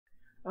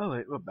Oh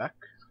wait, we're back.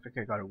 I think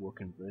I got a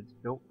working bridge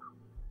built.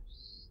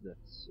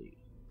 Let's see.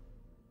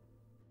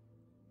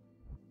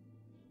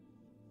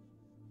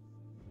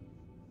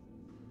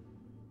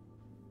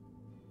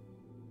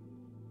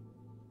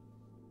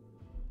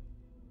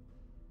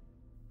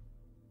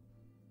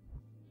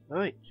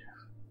 Alright.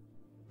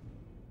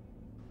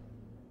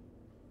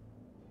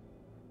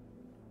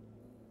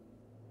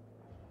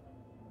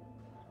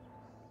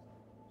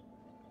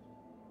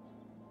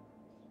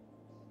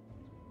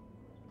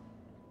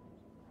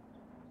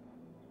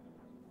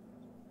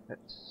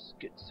 Let's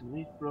get some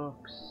leaf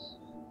blocks.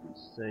 Be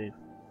safe.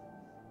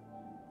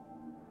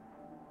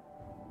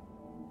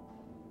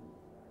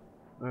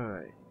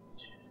 Alright.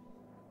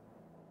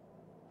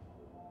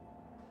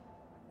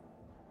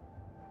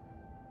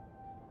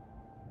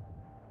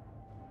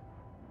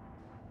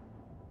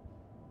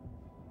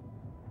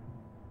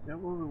 Is that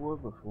where we were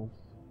before?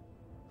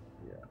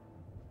 Yeah.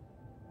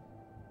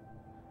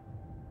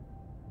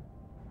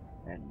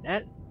 And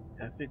that,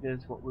 I think,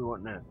 is what we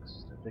want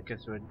next. I think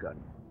it's a red gun.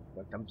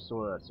 Like, I'm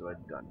sure that's a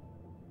red gun.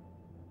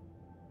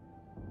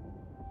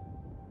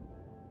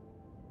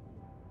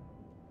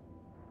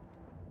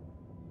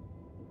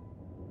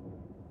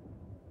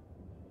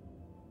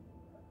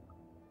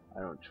 I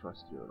don't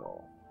trust you at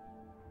all.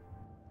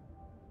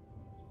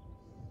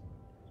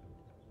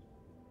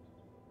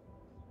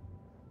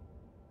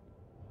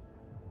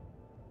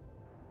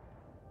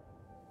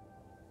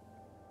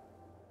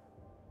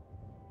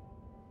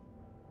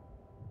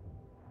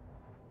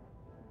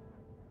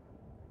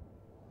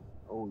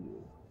 Oh,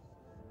 you.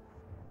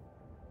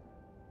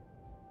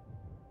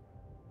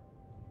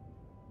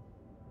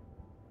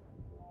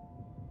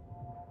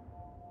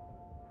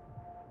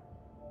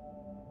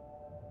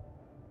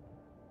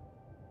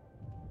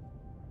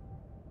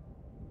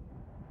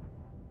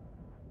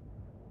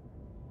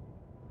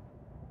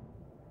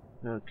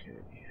 Okay.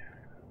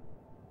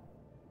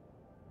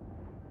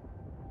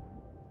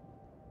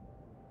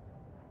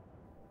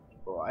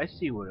 Oh, I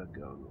see where to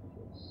go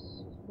with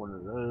this. It's one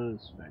of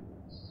those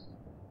things.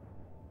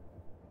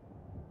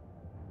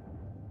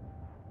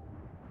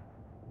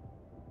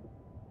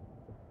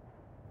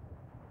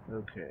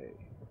 Okay.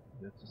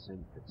 That's the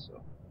same pizza.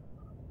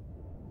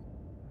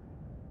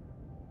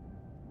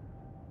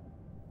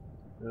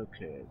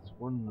 Okay, it's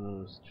one of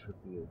those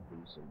trivial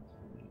reasons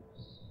for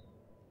these.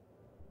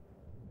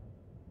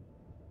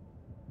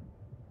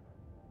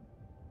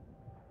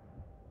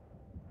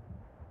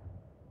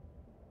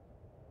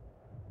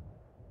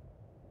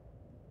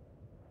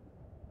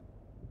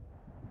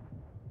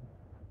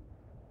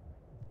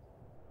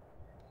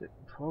 It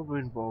probably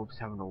involves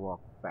having to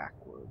walk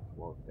backwards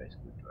while facing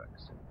the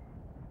direction.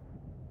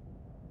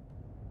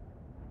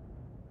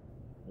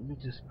 Let me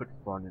just put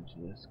fun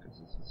into this because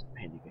this is a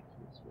pain to get to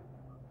this way.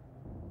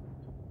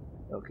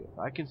 Okay, if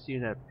I can see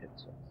that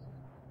pizza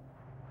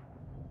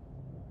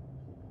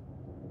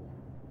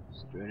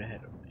straight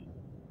ahead of me,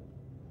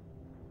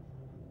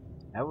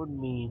 that would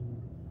mean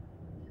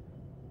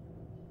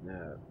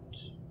that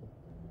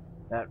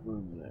that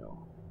room there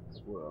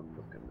is where I'm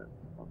looking at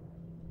from.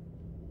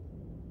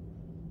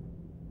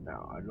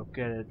 Now I look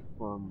at it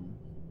from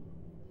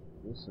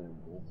this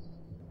angle.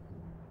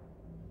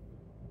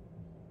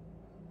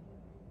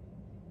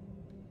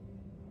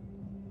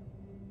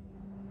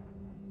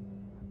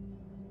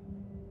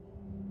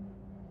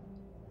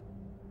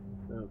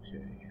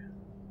 Okay,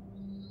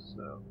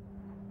 so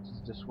does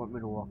it just want me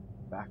to walk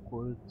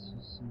backwards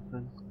or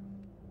something?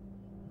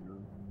 No.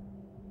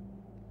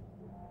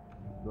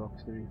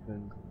 Blocks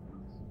anything?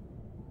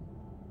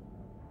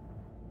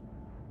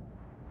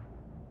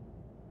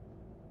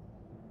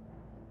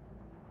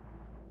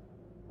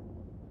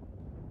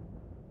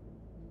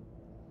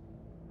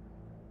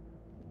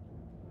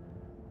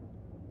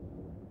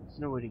 There's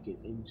no way to get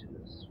into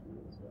this.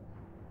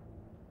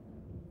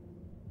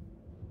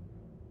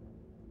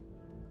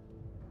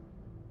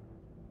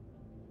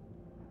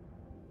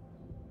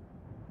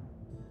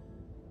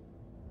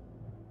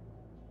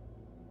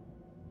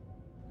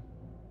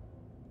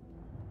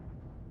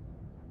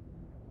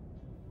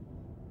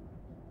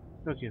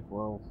 Okay,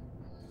 well,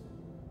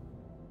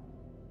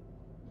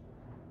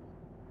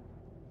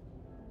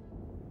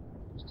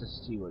 just to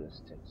see where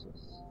this takes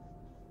us.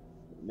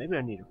 Maybe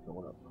I need to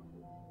fill it up.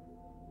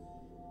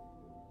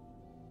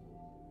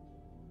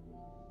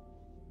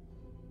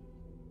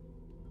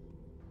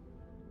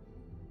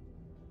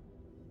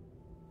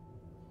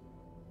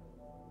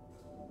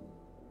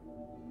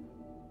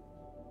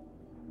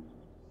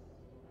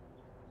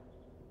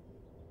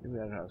 Maybe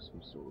I'd have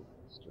some sort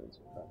of strength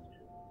effect.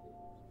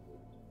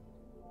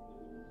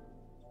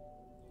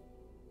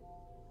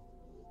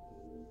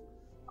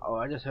 Oh,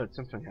 I just heard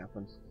something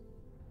happen.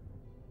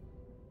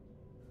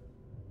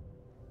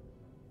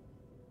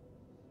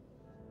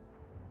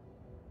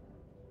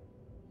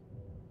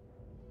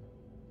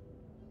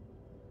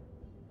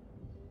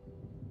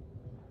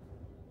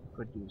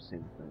 Could do the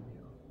same thing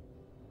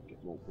here.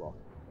 Get more block.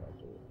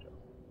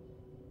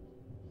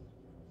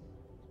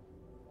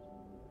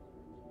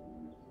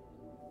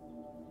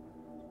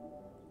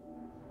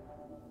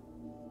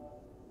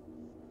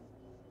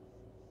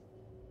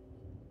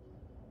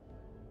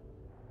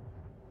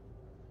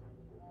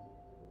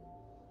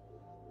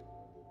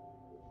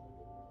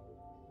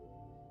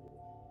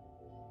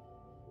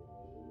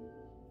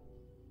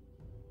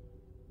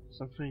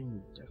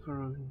 something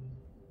different.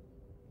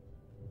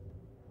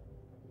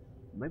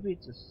 Maybe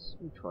it's just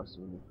let me try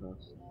something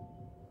first.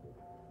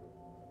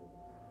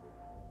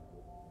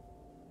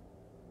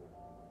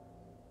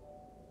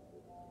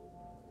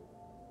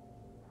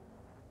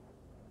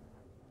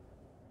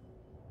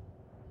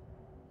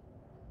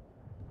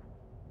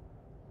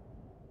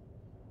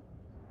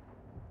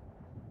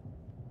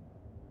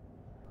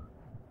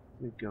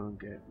 We go and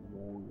get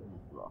more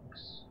little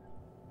blocks.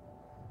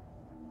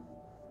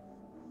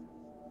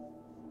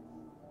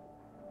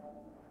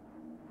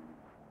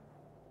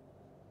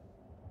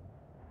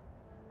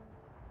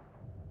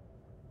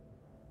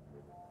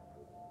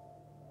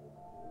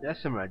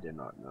 That's something I did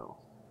not know.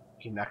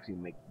 You can actually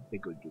make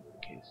bigger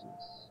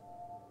duplications.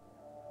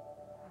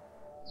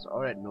 So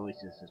all that noise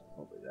is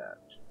probably that.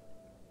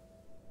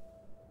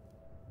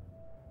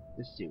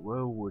 Let's see,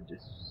 where would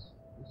this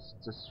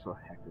just for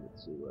heck of it,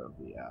 see where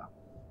we are.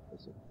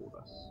 Does it pull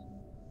us?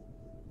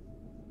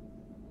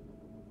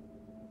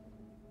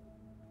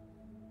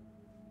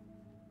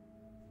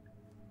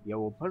 Yeah,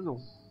 well,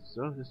 puzzle.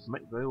 So this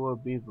might very well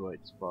be the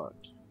right spot.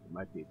 It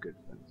might be a good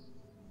thing.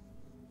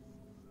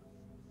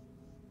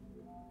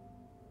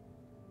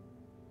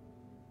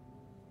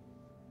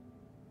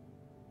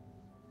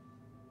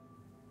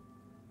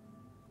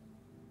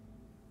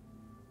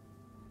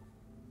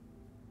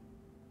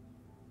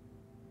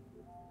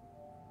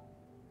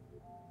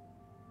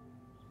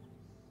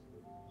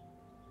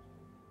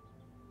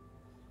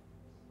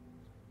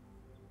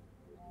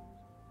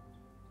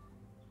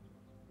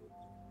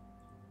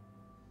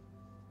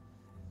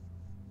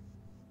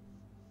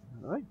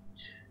 Alright.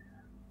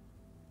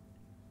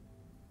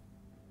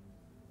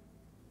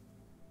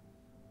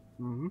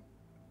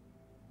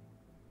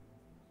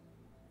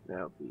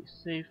 That'll be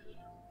safe.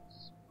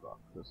 Let's block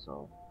this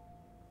off.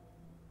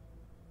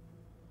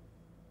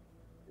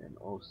 And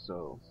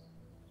also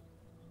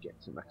get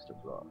some extra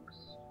blocks.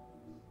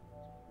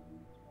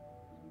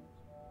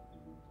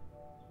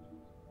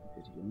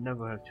 Because you can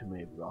never have too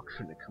many blocks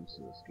when it comes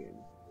to this game.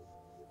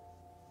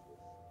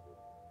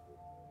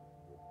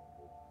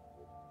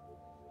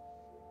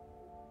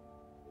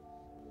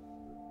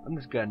 I'm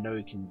just gonna know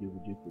you can do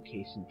the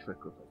duplication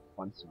trick with a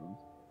bunch of them.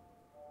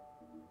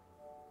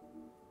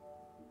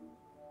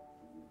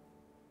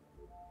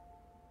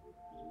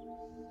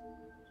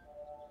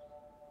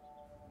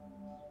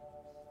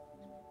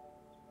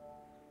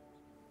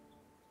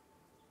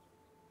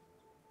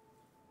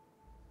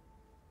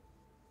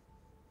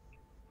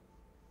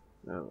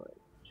 Alright.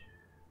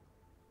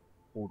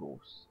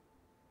 Portals.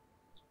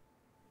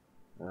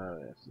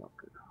 That's not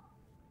good.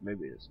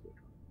 Maybe it's good.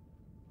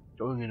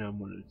 Going in them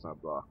when it's not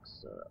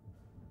blocks.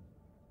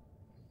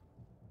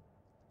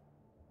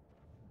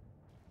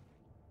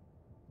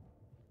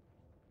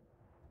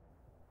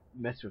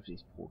 Mess with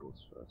these portals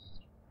first.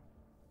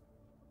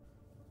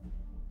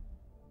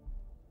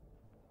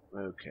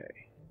 Okay.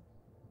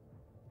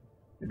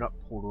 They're not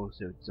portals,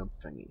 they're jump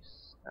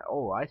thingies.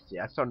 Oh, I see.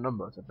 I saw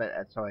numbers. I bet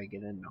that's how I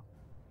get in now.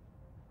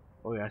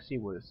 Oh yeah, I see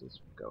where this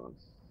is going.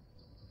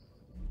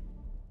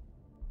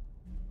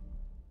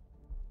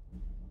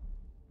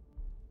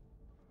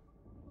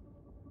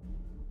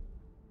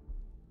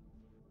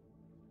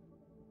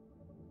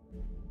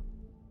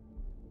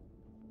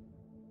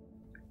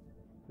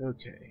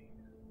 Okay.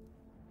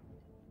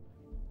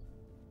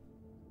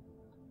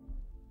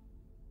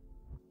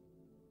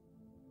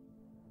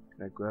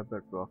 Can I grab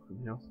that rock from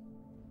here?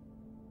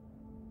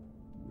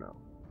 No.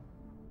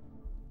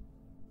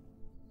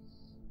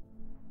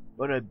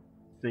 But I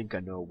think I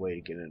know a way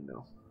to get in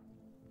now.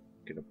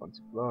 Get a bunch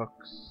of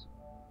blocks.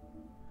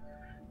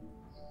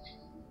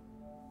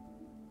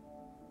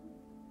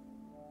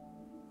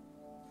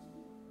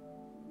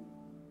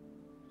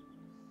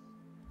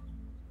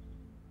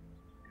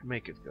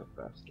 Make it go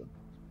faster.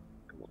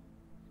 Come on.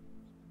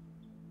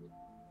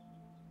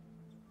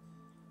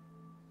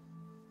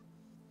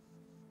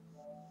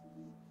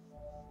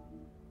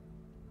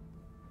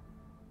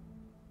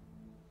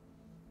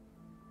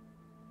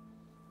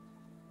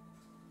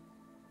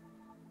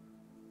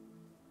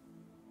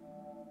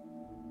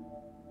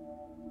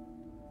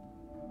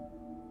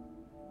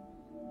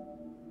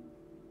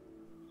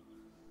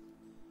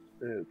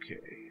 Okay.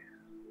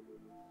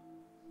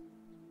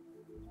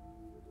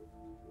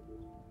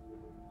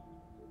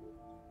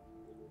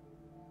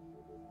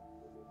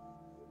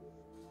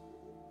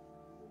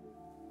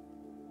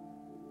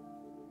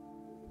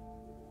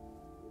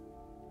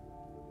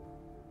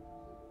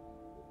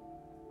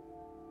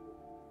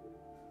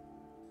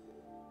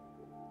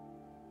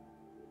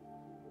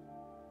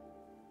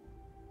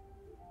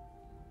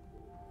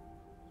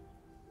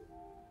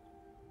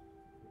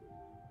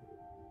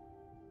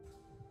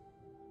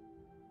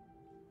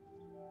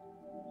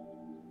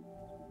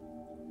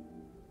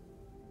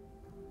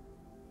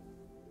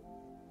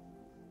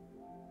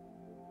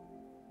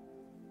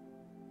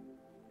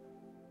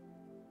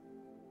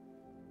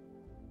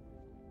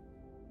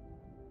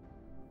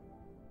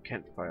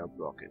 Can't fire a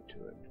block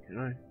into it, can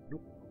I?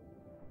 Nope.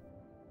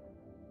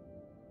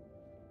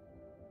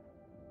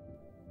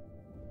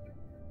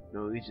 No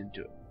reason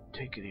to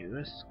take any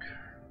risk.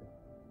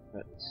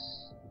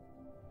 Let's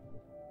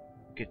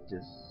get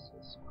this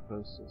as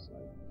close as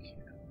I can.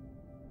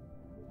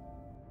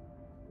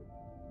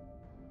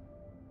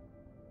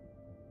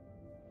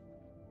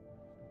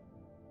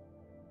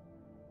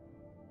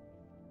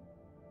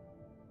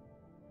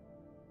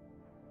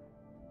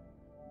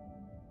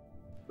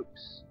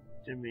 Oops,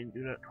 didn't mean to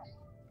do that.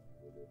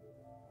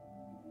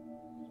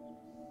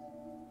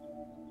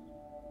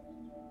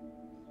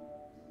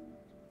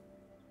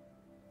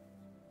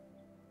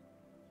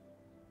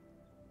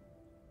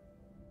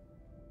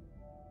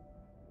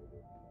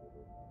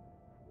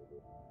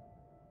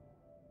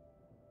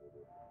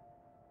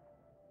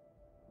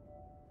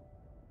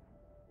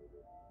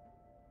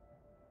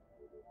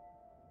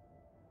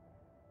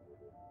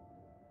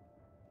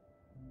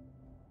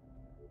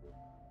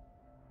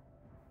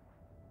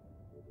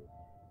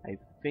 I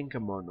think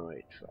I'm on the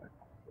right track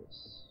with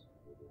this.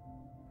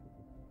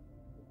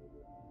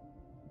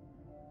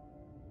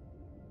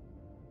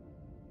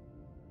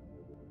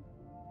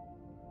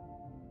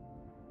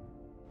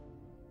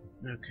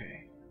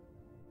 Okay.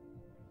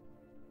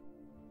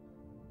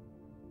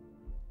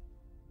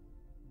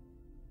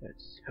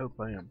 Let's hope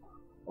I am.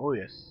 Oh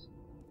yes.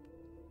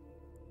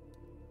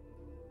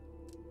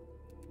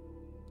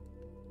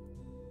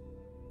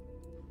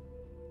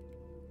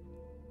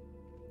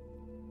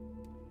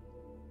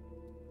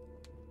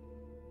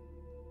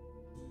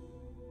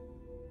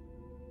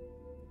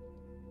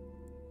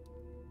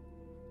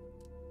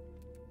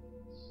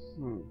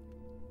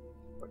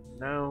 But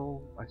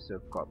now I still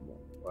have got more.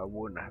 I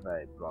wouldn't have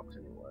any blocks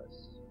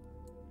anyways.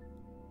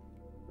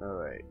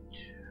 Alright.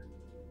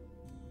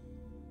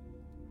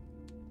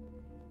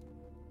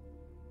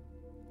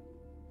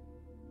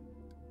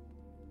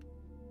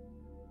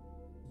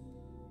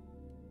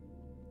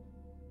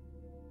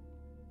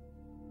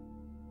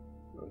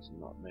 It's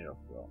not made of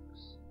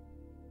blocks.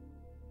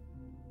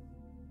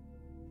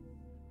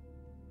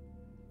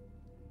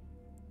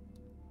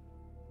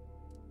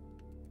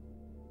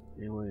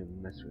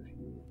 Anyone mess with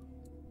you?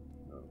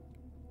 No.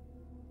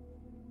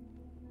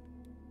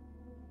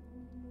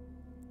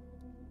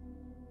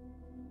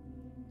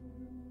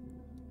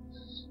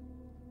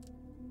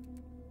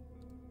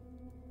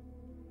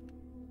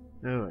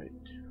 Alright,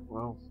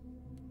 well,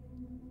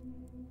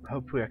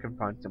 hopefully I can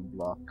find some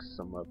blocks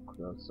somewhere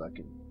close so I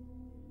can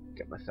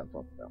get myself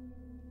up there.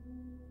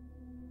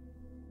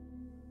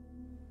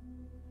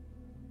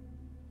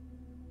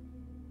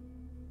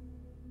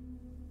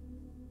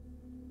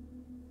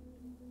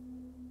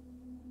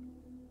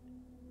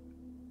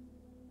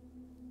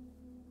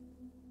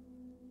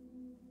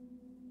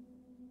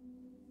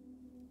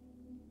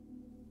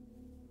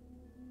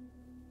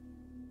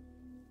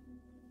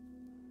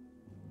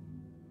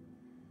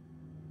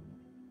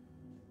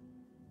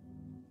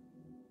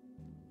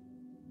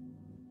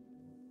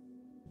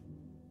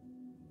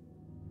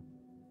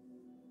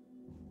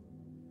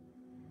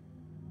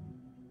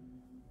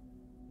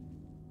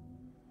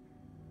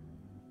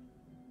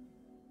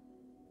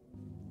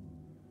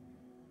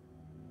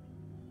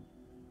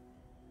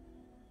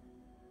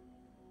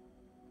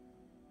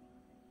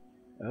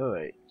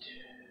 Alright.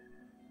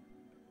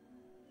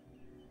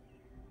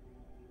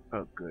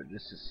 Oh good,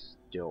 this is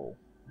still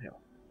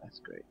hell. That's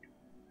great.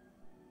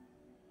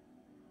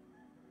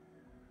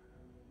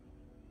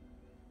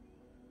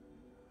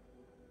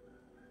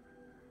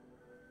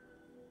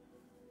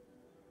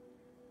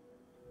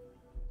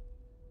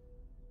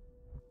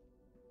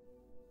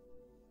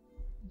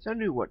 It's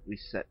only what we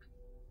set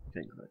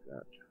things like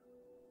that.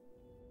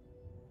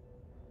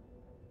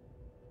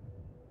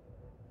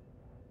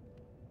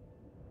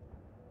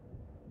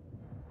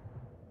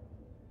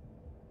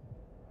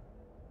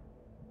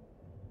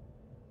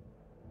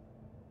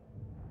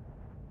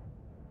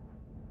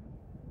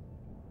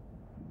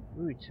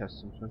 Let me test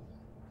something.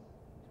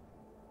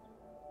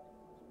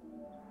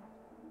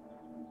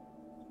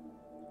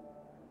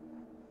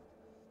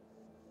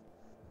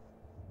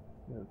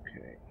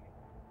 Okay.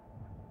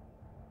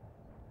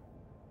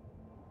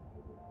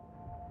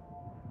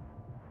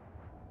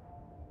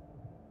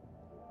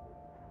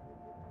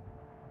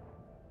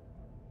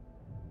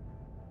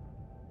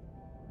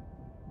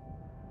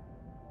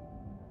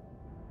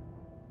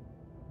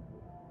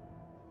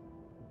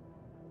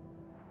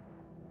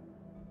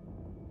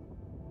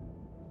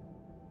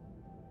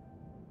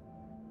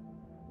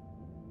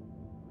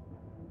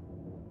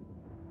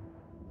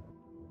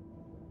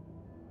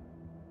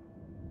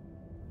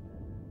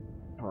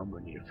 Oh, I'm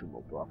gonna need a few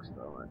more blocks if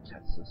I want to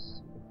test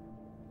this.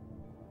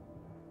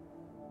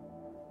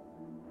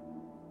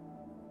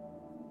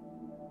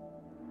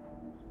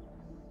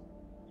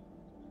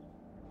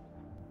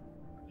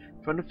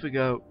 Trying to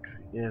figure out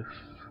if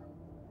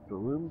the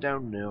room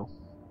down now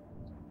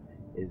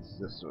is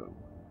this room.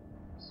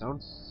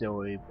 Sounds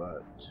silly,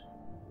 but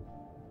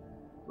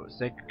for the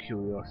sake of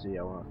curiosity,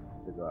 I want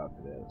to figure out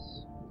if it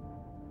is.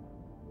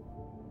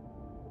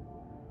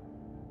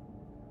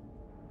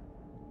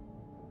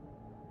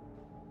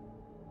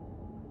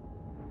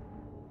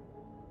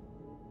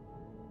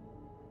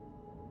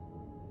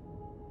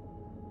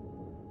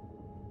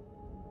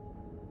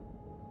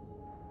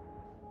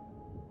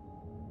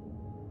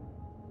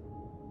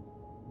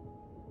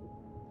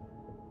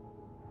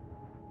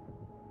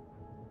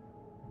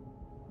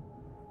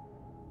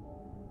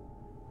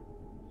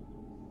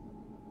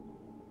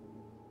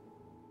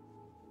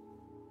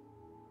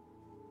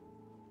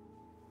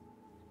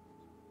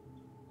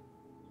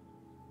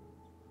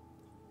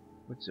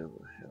 What's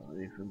over here?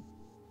 Anything?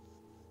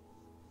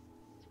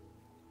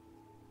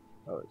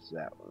 Oh, it's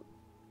that one.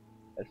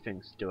 That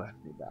thing still has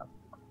me back.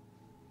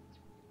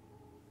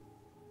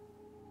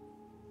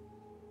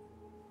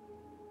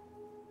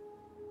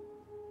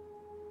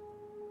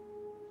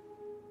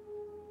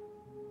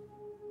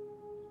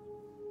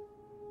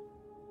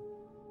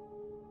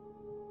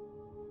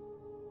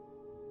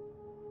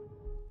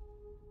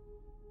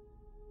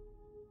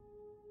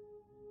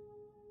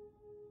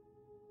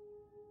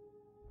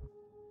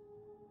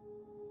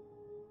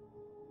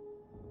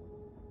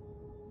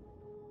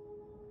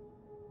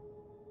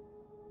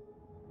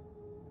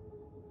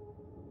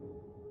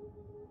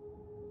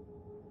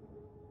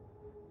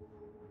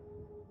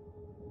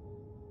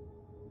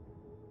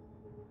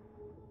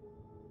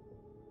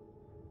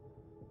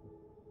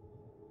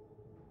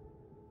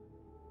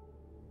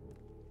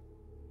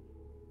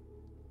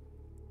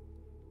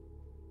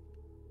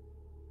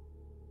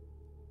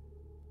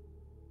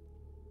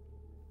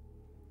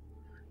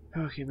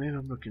 Okay, maybe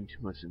I'm looking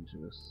too much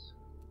into this.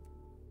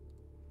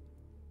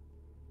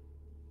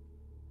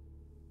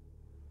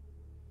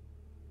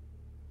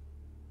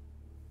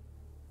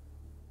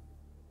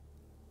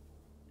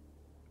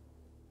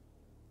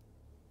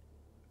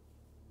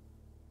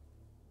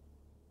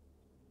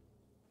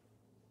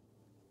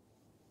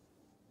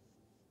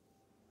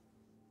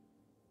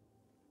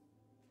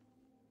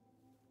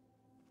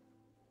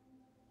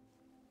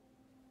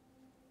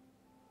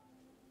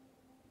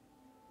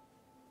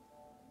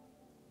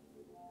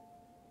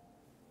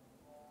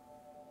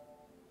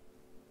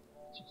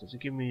 It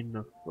doesn't give me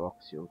enough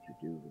box here to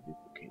do the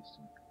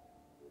duplication.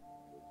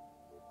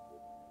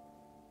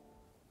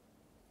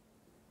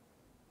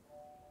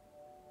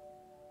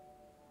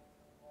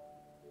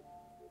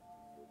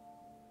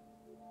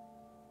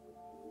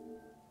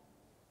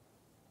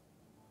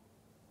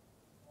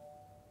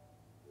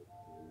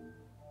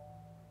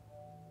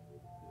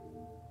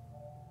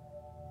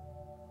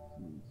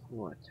 I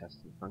want to test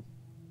something.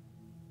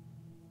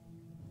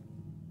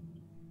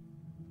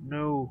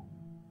 No!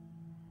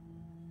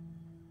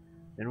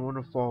 I don't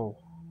want to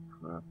fall.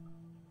 Okay,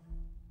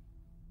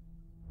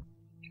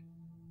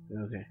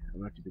 I'm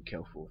gonna have to be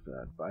careful with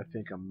that, but I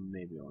think I'm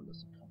maybe onto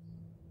something.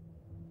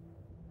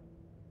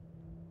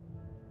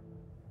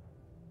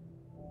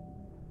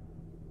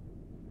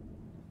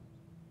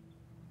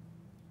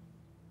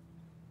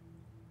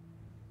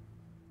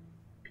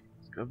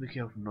 Just gotta be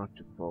careful not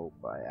to fall,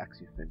 but I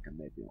actually think I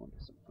may be onto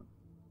something.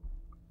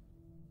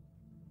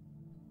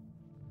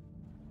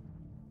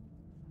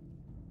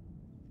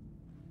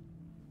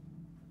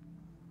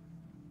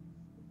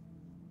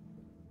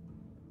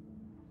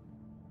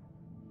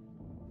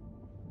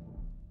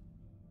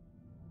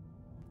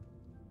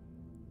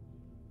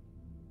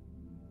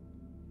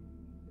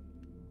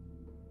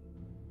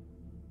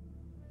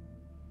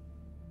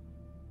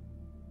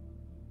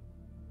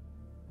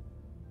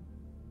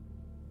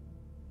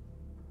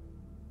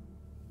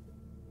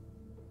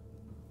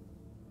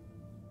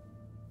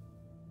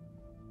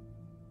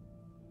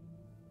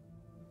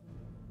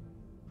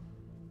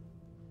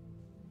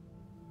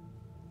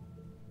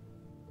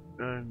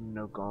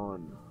 No,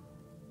 gone.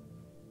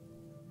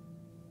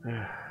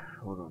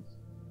 Hold on.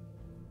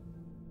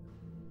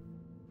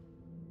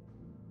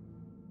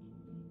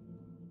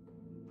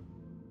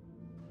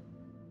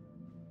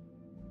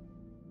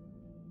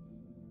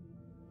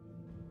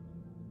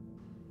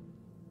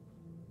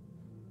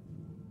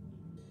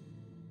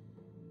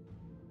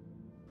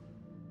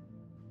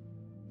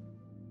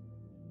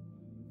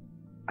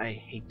 I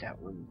hate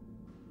that one.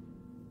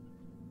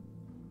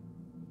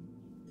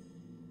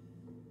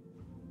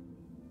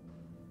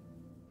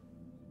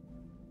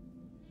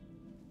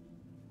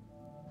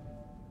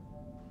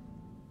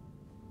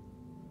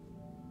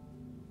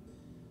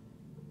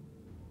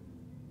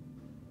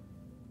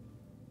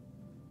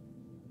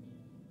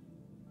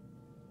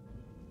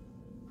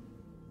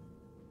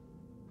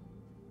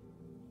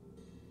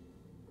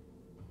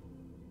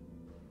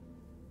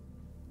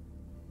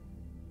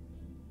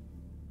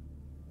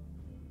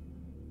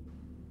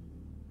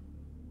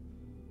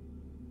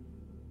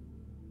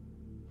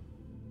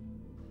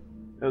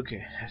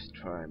 Okay, let's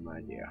try my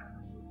idea.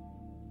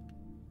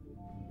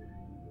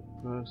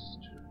 First,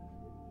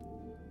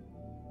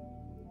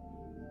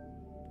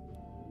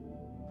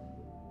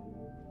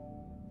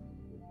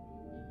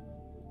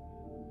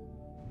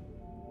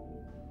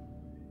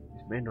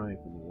 this may not even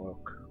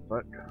work,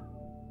 but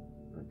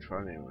I'll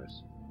try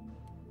anyways.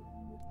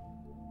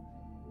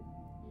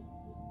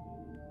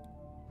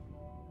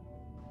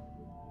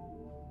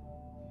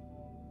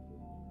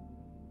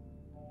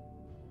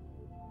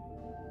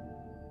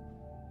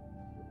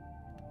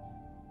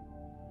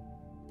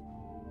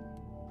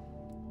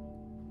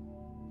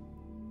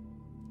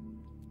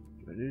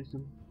 Do I lose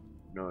them?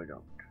 No, I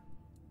don't.